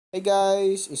Hey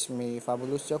guys, it's me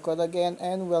Fabulous Jokot again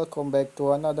and welcome back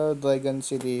to another Dragon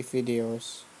City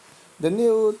videos. The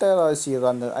new Terra Sea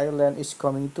Runner Island is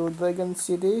coming to Dragon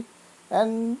City,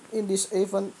 and in this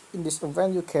event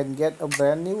you can get a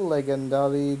brand new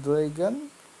legendary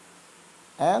dragon,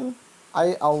 and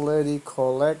I already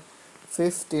collect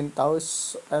 15,000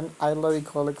 and I already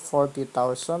collect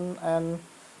 40,000 and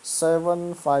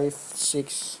 756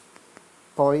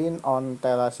 point on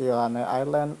Terra Sea Runner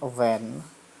Island event.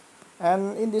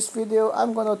 And in this video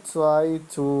I'm gonna try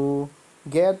to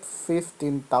get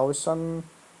 15,500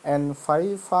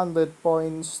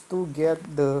 points to get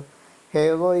the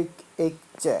heroic egg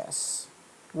chest.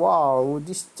 Wow,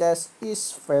 this chest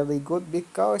is very good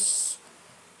because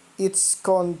it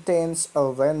contains a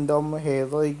random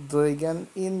heroic dragon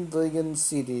in Dragon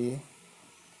City.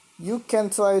 You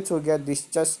can try to get this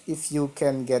chest if you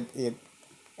can get it,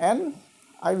 and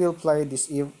I will play this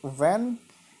event.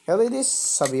 Here it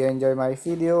is. Hope you enjoy my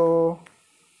video.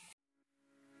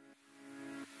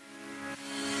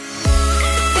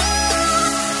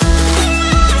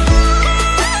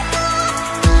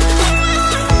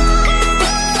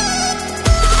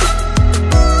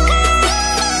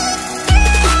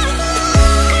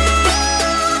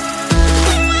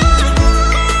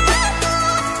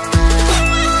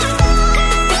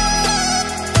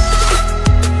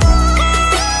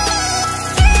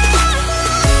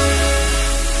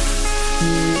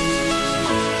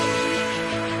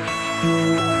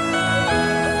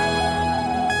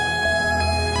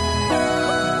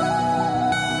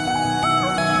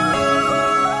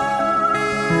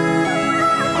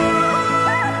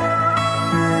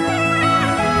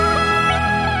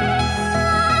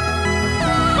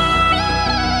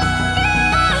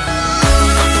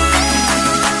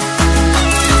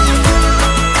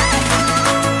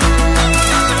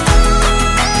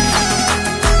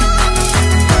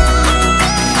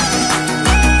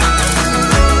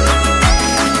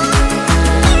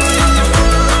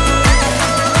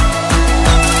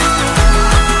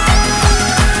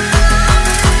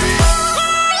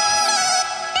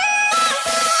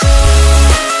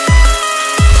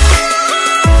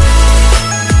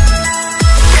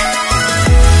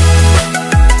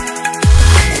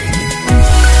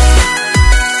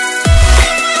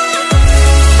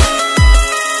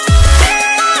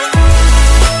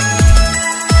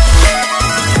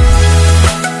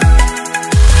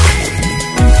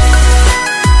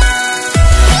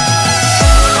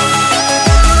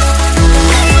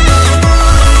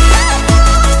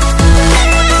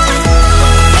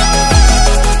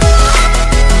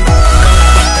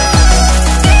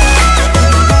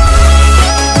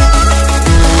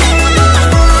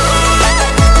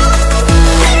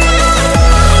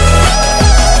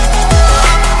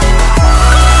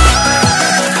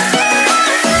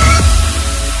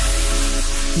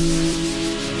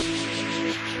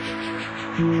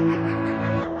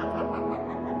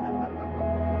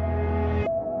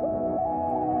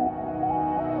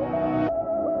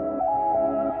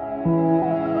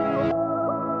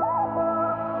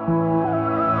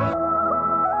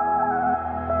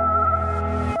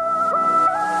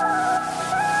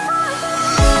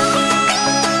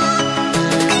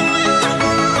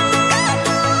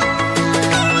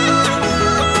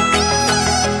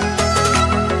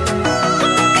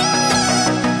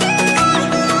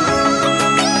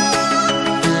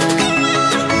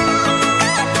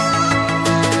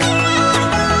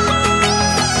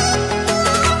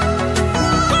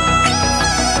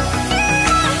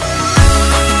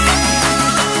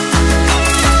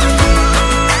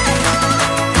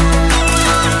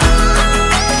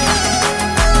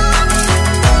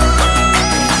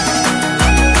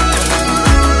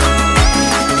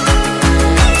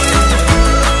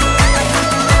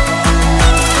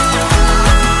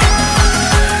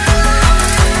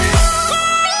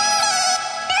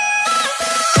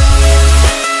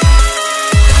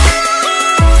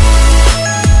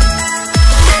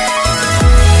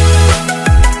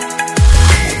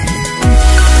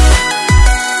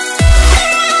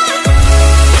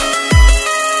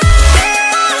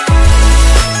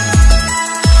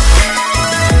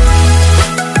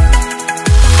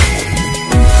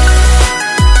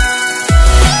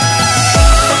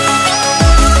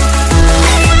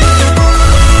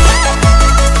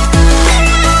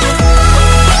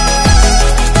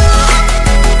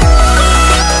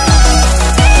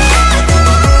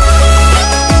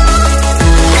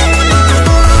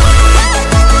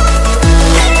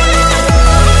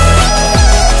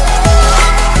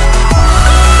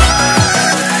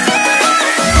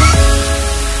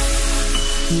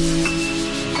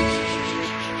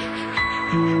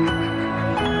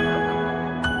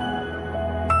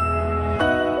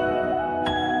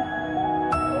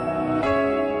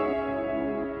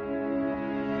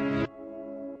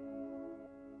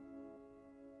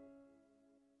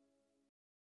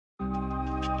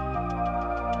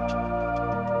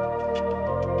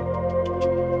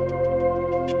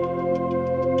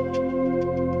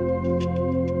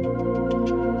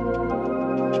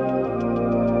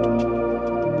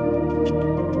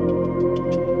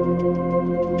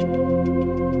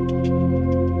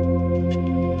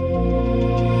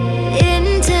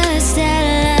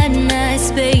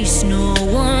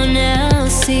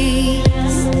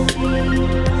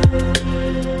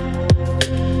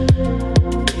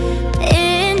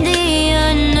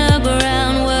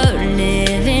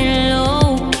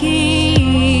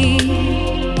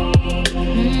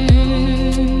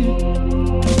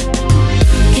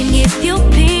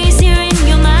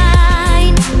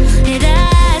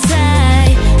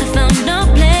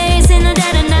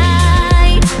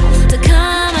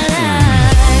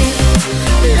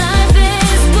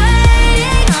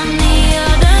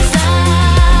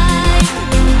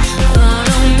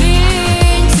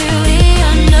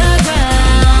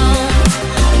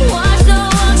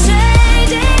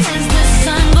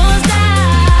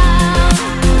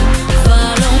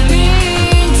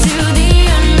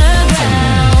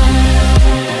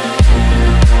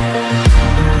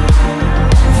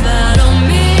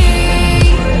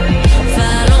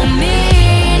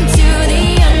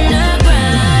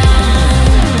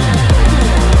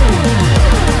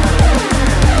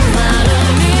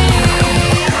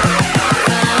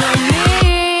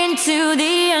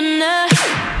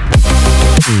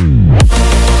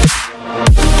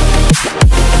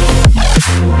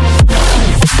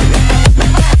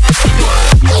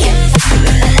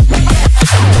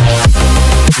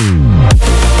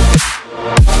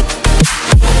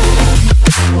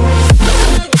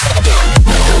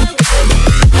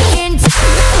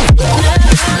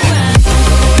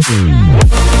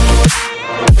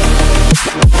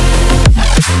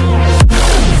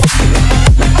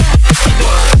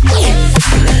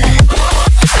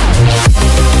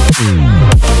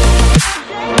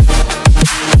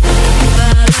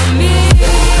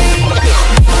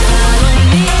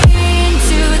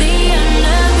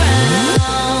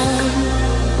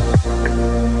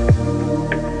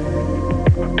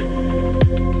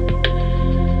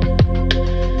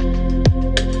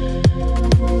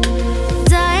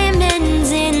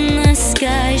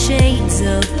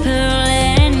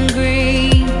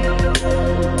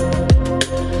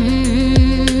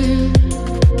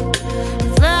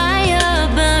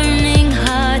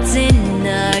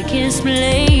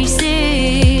 display.